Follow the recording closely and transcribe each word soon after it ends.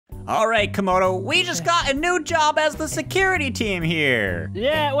All right, Komodo, we just got a new job as the security team here.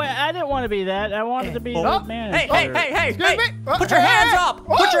 Yeah, wait, I didn't want to be that. I wanted to be the manager. Hey, put your hands up.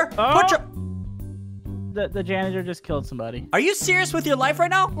 Put your... The janitor just killed somebody. Are you serious with your life right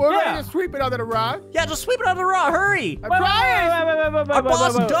now? We're ready to sweep it under the rug. Yeah, just sweep it under the rug. Hurry. I'm trying. Our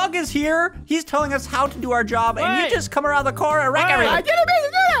boss Doug is here. He's telling us how to do our job, and you just come around the corner and wreck everything. I didn't mean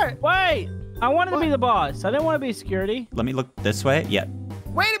to do it. Wait, I wanted to be the boss. I didn't want to be security. Let me look this way. Yeah.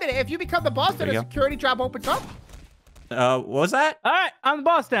 Wait a minute. If you become the boss, then a security job opens up. What was that? All right, I'm the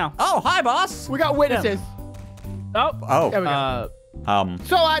boss now. Oh, hi, boss. We got witnesses. Oh. There we go.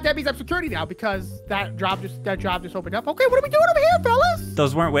 So that means I'm security now because that job just opened up. Okay, what are we doing over here, fellas?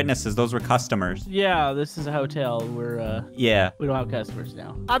 Those weren't witnesses. Those were customers. Yeah, this is a hotel. We're we don't have customers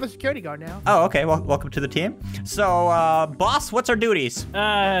now. I'm a security guard now. Oh, okay. Well, welcome to the team. So, boss, what's our duties?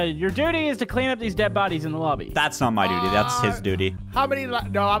 Your duty is to clean up these dead bodies in the lobby. That's not my duty. That's his duty. How many?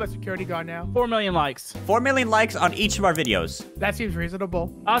 No, I'm a security guard now. 4 million likes. 4 million likes on each of our videos. That seems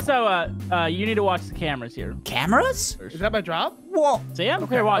reasonable. Also, you need to watch the cameras here. Cameras? Is that my job? Whoa. See him?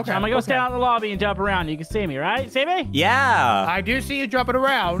 Here, watch. I'm gonna go stand out in the lobby and jump around. You can see me, right? See me? Yeah. I do see you jumping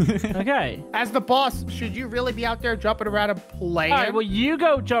around. Okay. As the boss, should you really be out there jumping around and playing? All right, well, you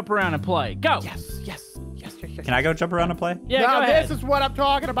go jump around and play. Go. Yes. Can I go jump around and play? Yeah, now, go ahead. this is what I'm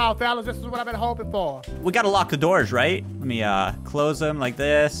talking about, fellas. This is what I've been hoping for. We gotta lock the doors, right? Let me close them like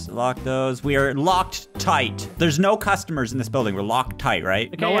this. Lock those. We are locked tight. There's no customers in this building. We're locked tight, right?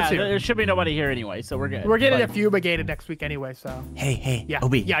 Okay, yeah, there should be nobody here anyway, so we're good. We're getting it fumigated next week anyway, so. Hey, Yeah.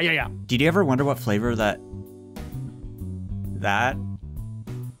 Obi. Yeah. Did you ever wonder what flavor that?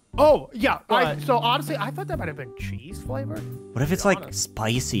 Oh, yeah. So honestly, I thought that might have been cheese flavored. What if it's like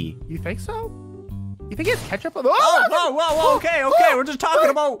spicy? You think so? You think it's ketchup? Whoa. Okay. We're just talking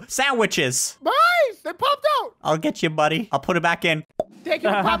about sandwiches. Nice. They popped out. I'll get you, buddy. I'll put it back in. Thank you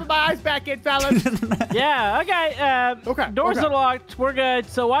for popping my eyes back in, fellas. Yeah, okay. Okay. Doors are locked. We're good.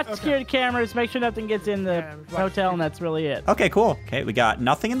 So watch the security cameras. Make sure nothing gets in the hotel, and that's really it. Okay, cool. Okay, we got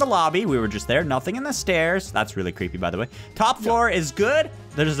nothing in the lobby. We were just there. Nothing in the stairs. That's really creepy, by the way. Top floor is good.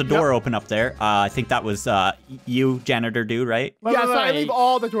 There's a door open up there. I think that was you, janitor dude, right? Yeah, so I leave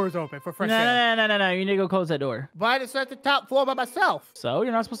all the doors open for fresh air. No. You need to go close that door. But it's at the top floor by myself. So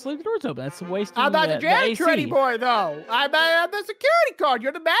you're not supposed to leave the doors open. That's wasting I'm not the janitor AC. anymore, though. I'm the security guard.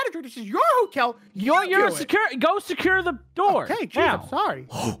 You're the manager. This is your hotel. You're a security. Go secure the door. Okay, geez, I'm sorry.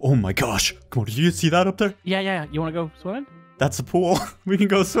 Oh my gosh. Come on, did you see that up there? Yeah. You want to go swimming? That's a pool. We can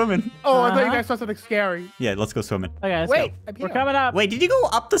go swimming. Oh, I thought you guys saw something scary. Yeah, let's go swimming. Okay, let's Wait, go. We're coming up. Wait, did you go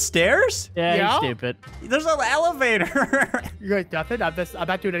up the stairs? Yeah, you're stupid. There's an elevator. You guys nothing? I'm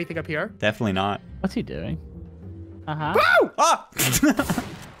not doing anything up here. Definitely not. What's he doing? Woo! Ah!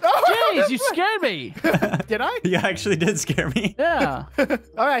 Jeez, you scared me. Did I? You actually did scare me. Yeah.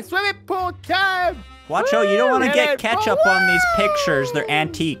 All right, swimming pool time. Watch out, you don't want to get ketchup on these pictures. They're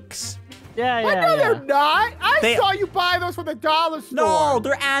antiques. Yeah. No, they're not. I saw you buy those from the dollar store. No,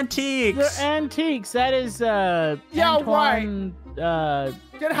 they're antiques. They're antiques. That is, Antoine, right.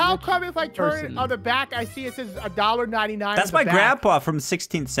 Then how come if I turn it on the back, I see it says $1.99? That's my grandpa from the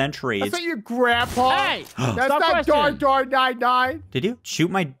 16th century. That's not your grandpa. Hey, that's not $99. Did you shoot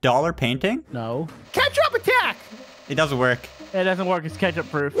my dollar painting? No. Ketchup attack. It doesn't work. It doesn't work. It's ketchup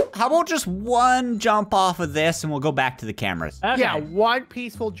proof. How about just one jump off of this and we'll go back to the cameras? Okay. Yeah, one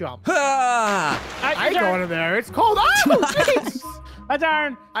peaceful jump. Ah! I ain't going in there. It's cold. Oh, jeez. My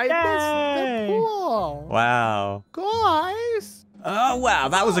turn. I missed the pool. Wow. Guys. Oh, wow.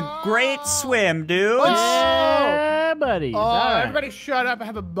 That was a great swim, dude. Yeah, buddy. Everybody shut up. I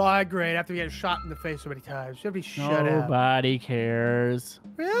have a migraine after getting shot in the face so many times. Everybody shut up. Nobody cares.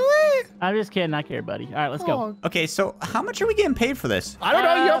 Really? I'm just kidding. I care, buddy. All right, let's go. Okay, so how much are we getting paid for this? I don't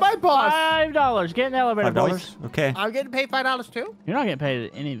know. You're my boss. $5. Get in the elevator, boys. $5? Okay. I'm getting paid $5 too? You're not getting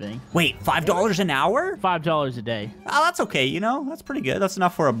paid anything. Wait, $5 an hour? $5 a day. Oh, that's okay, you know? That's pretty good. That's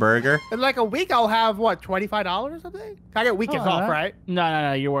enough for a burger. In like a week, I'll have, what, $25 or something? I get weekends off, right?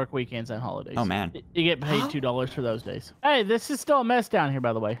 No. You work weekends and holidays. Oh, man. You get paid $2 for those days. Hey, this is still a mess down here,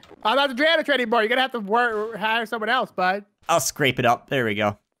 by the way. I'm not the janitor anymore. You're going to have to hire someone else, bud. I'll scrape it up. There we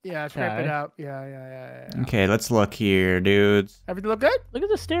go. Yeah, scrape it up. Yeah. Okay, let's look here, dudes. Everything look good? Look at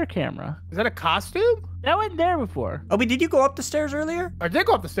the stair camera. Is that a costume? That wasn't there before. Obi, did you go up the stairs earlier? I did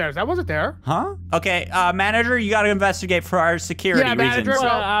go up the stairs. I wasn't there. Huh? Okay, manager, you got to investigate for our security reasons. Manager,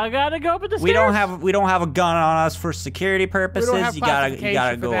 I gotta go up the stairs. We don't have a gun on us for security purposes. We don't have You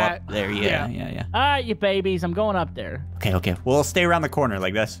gotta go that. up there. Yeah. All right, you babies, I'm going up there. Okay. We'll stay around the corner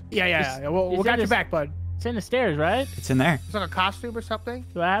like this. Yeah. We'll got your back, bud. It's in the stairs, right? It's in there. It's like a costume or something.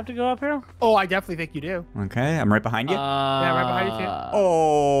 Do I have to go up here? Oh, I definitely think you do. Okay, I'm right behind you. Yeah, right behind you too.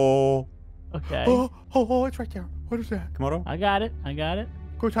 Okay. Oh, it's right there. What is that? Komodo? I got it. I got it.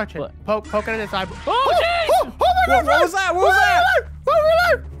 Go touch it. What? Poke it in its eyeball. Oh, jeez! Oh my God! What was that? What was that?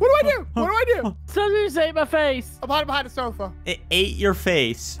 What do I do? What do I do? Something just ate my face. I'm hiding behind the sofa. It ate your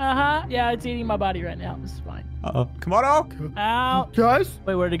face. Uh-huh. Yeah, it's eating my body right now. This is fine. Uh-oh. Komodo? Ow. Guys,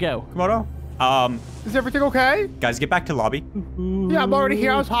 Wait, where'd it go? Komodo? is everything okay? Guys, get back to lobby. Yeah, I'm already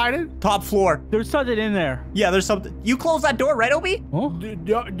here. I was hiding. Top floor. There's something in there. Yeah, there's something. You closed that door, right, Obi? Huh?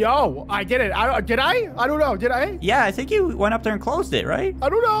 No, I didn't. Did I? I don't know. Did I? Yeah, I think you went up there and closed it, right? I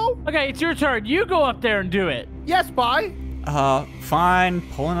don't know. Okay, it's your turn. You go up there and do it. Yes, Spy. Fine.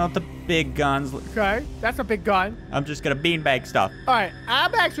 Pulling out the big guns. Okay, that's a big gun. I'm just gonna beanbag stuff. All right, I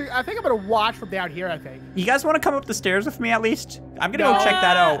think I'm gonna watch from down here, I think. You guys want to come up the stairs with me at least? I'm gonna go check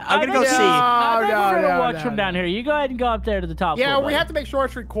that out. I'm gonna go see. I'm gonna no, watch from down here. You go ahead and go up there to the top Yeah, floor. we have to make sure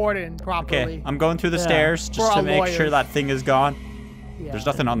it's recording properly. Okay, I'm going through the Yeah. stairs just For to our make sure lawyers. that thing is gone. Yeah. There's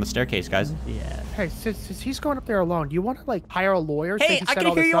nothing on the staircase, guys. Yeah. Hey, since he's going up there alone, do you want to like hire a lawyer? Hey, since he I said can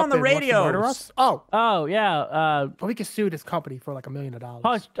all hear this you on stuff the and wants to murder radios. us? Oh, Oh, yeah. but we could sue this company for like $1 million.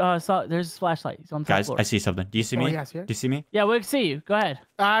 There's a flashlight. He's on the top Guys, floor. I see something. Do you see Oh, me? yes, yeah. Do you see me? Yeah, we can see you. Go ahead.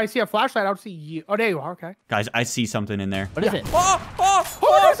 I see a flashlight. I don't see you. Oh, there you are. Okay. Guys, I see something in there. What is it?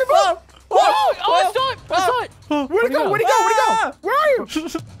 Oh, there's a move! I saw it! I saw it! Where'd it go? Where'd he go? Where'd he go? Where are you?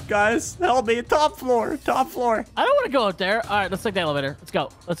 Guys, help me. Top floor. Top floor. I don't want to go up there. All right, let's take the elevator. Let's go.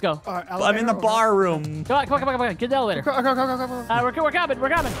 Let's go. All right, I'm in the bar room. Come on. Get the elevator. Go. We're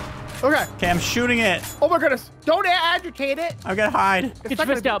coming. Okay. Okay, I'm shooting it. Oh my goodness! Don't agitate it. I'm gonna hide. It's Get not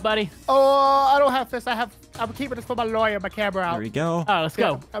your fist gonna out, buddy. Oh, I don't have fists. I'm keeping this for my lawyer. My camera out. There we go. All right, let's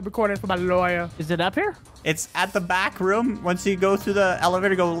go. I'm recording this for my lawyer. Is it up here? It's at the back room. Once you go through the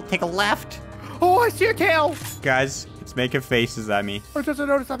elevator, go take a left. Oh, I see a tail. Guys, it's making faces at me. I just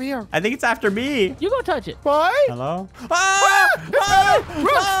noticed I'm here. I think it's after me. You go touch it. Bye. Hello?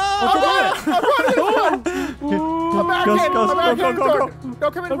 I'm barricaded. Go.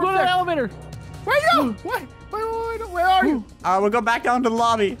 Don't come in. I'm going to the elevator. Where you? Wait. Where are you? We'll go back down to the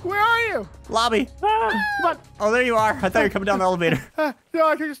lobby. Where are you? Lobby. Come on. Oh, there you are. I thought you were coming down the elevator. No,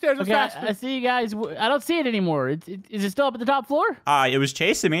 I took the stairs. Okay, I see you guys. I don't see it anymore. Is it still up at the top floor? It was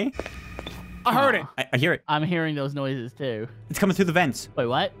chasing me. I heard it. I hear it. I'm hearing those noises too. It's coming through the vents. Wait,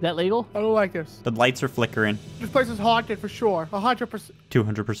 what? Is that legal? I don't like this. The lights are flickering. This place is haunted for sure. 100%.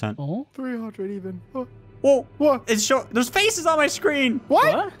 200%. Oh. 300 even. Whoa. What? There's faces on my screen.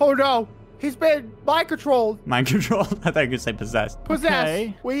 What? Oh no. He's been mind controlled. Mind control. I thought you were going to say possessed. Possessed.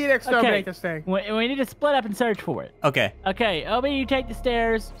 Okay. We need to exterminate this thing. We need to split up and search for it. Okay. Okay, Obi, you take the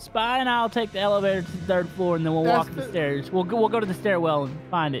stairs. Spy and I'll take the elevator to the 3rd floor, and then we'll walk up the stairs. We'll go to the stairwell and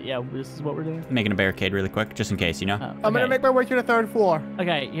find it. Yeah, this is what we're doing. Making a barricade really quick, just in case, you know? Oh, I'm gonna make my way to the 3rd floor.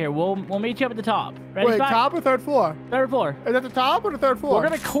 Okay, here we'll meet you up at the top. Ready, Wait, Spy? top or 3rd floor? 3rd floor. Is that the top or the 3rd floor? We're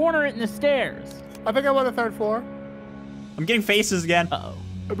gonna corner it in the stairs. I think I'm on the 3rd floor. I'm getting faces again. Uh-oh.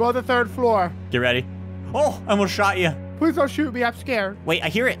 I'm on the 3rd floor. Get ready. Oh, I almost shot you. Please don't shoot me. I'm scared. Wait, I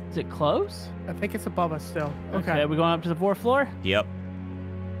hear it. Is it close? I think it's above us still. Okay, we're going up to the 4th floor. Yep.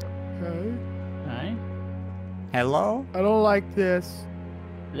 Okay. All right. Hello? I don't like this.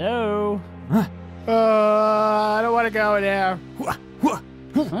 Hello. I don't want to go in there.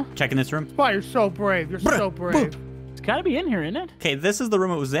 Huh? Checking this room. Spy, you're so brave. You're so brave. It's gotta be in here, isn't it? Okay, this is the room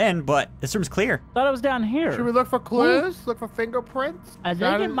it was in, but this room's clear. Thought it was down here. Should we look for clues? Look for fingerprints? I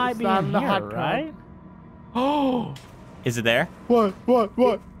think it might be in here, right? Oh. Is it there? What?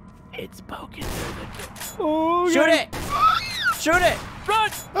 It's poking through the door. Oh, Shoot it! Shoot it! Run!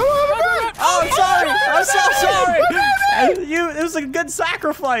 Oh, Oh, I'm sorry! I'm so sorry! It was a good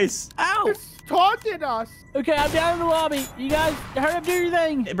sacrifice. Ow! it's taunting us. Okay, I'm down in the lobby. You guys, hurry up, do your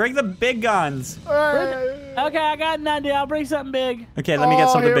thing. Bring the big guns. Okay, I got an idea. I'll bring something big. Okay, let me get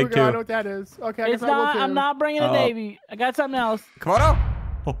something here we big go. I know too. what that is. Okay, I It's guess I will not. too. I'm not bringing a Navy. I got something else. Come on up.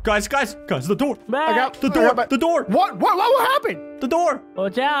 Oh, guys, the door. Back. The door. What happened? The door.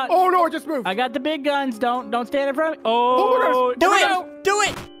 Watch out. Oh no, it just moved. I got the big guns. Don't stand in front of me. Oh, Do my it. Do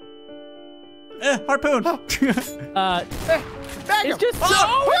it. Harpoon. It's just so.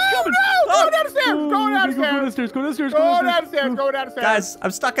 Go down the stairs. Go down the stairs. Go down the stairs. Go down the stairs. Go down the stairs. Guys,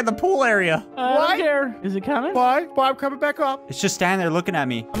 I'm stuck in the pool area. I What? don't care. Is it coming? Bye. I'm coming back up. It's just standing there looking at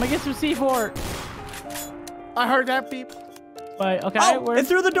me. I'm gonna get some C4. I heard that beep. Wait, okay. Oh, it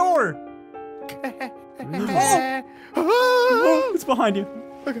through the door. Oh, it's behind you.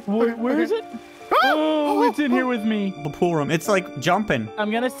 Where is it? Oh, it's in here with me. The pool room. It's like jumping. I'm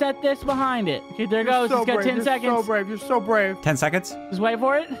gonna set this behind it. Okay, there it goes. So It's got 10 seconds. You're so brave. You're so brave. 10 seconds. Just wait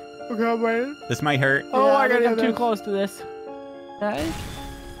for it. Okay, I'm waiting. This might hurt. Oh, Yeah, I gotta I'm do too this. close to this. Okay.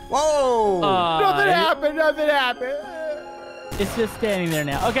 Whoa. Nothing happened. Nothing happened. It's just standing there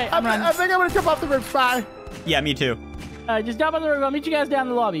now. Okay, I'm running. I think I'm gonna jump off the roof, Spy. Yeah, me too. Just jump on the roof. I'll meet you guys down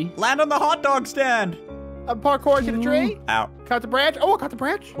in the lobby. Land on the hot dog stand. I'm parkouring to the tree. Ow. Cut the branch. Oh, I cut the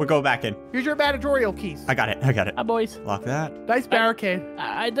branch. We'll go back in. Here's your managerial keys. I got it. I got it. Hi, boys. Lock that. Nice barricade.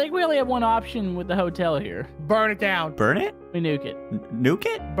 I think we only have one option with the hotel here. Burn it down. Burn it? We nuke it. Nuke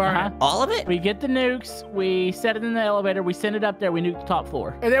it? Burn it. All of it? We get the nukes. We set it in the elevator. We send it up there. We nuke the top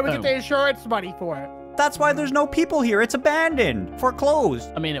floor. And then we get the insurance money for it. That's why there's no people here. It's abandoned. Foreclosed.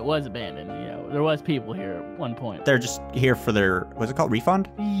 I mean, it was abandoned. You know, there was people here at one point. They're just here for their, what's it called, refund?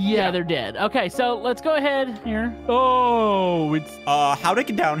 Yeah, they're dead. Okay, so let's go ahead here. Oh, it's... How to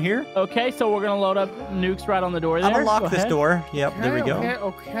get down here? Okay, so we're going to load up nukes right on the door there. I'm gonna lock this door. Yep, Okay, there we go.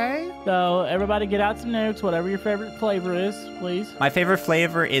 Okay. So everybody get out some nukes, whatever your favorite flavor is, please. My favorite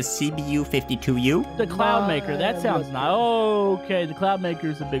flavor is CBU52U. The Cloud Maker, that sounds nice. Okay, the Cloud Maker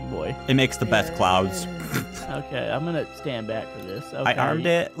is a big boy. It makes the best clouds. Okay, I'm gonna stand back for this. Okay. I armed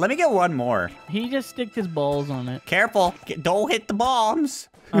it. Let me get one more. He just sticked his balls on it. Careful. Don't hit the bombs.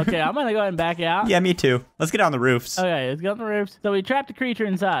 Okay, I'm gonna go ahead and back out. Yeah, me too. Let's get on the roofs. Okay, let's get on the roofs. So we trapped the creature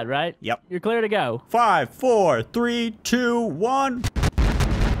inside, right? Yep. You're clear to go. 5, 4, 3, 2, 1.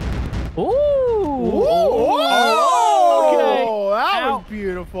 Ooh! Oh, Okay. that Ow. was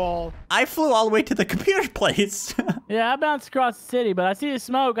beautiful. I flew all the way to the computer place. Yeah, I bounced across the city, but I see the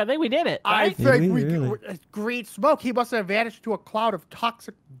smoke. I think we did it, I right? think Really? Great smoke. He must have vanished to a cloud of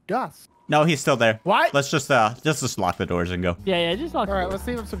toxic dust. No, he's still there. What? Let's just lock the doors and go. Yeah, just lock All right, the let's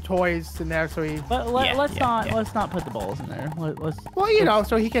leave him some toys in there so he. Let's not put the balls in there. Let's. Well, you know,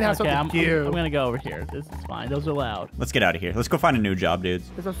 so he can have Okay, something to do. I'm gonna go over here. This is fine. Those are loud. Let's get out of here. Let's go find a new job, dudes.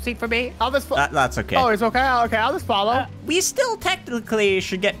 There's a seat for me. I'll just. That's okay. Oh, it's okay. Okay, I'll just follow. We still technically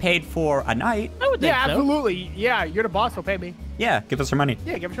should get paid for a night. I would think Yeah, so. absolutely. Yeah, you're the boss, so pay me. Yeah, give us our money.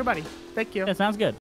 Yeah, give us your money. Thank you. That sounds good.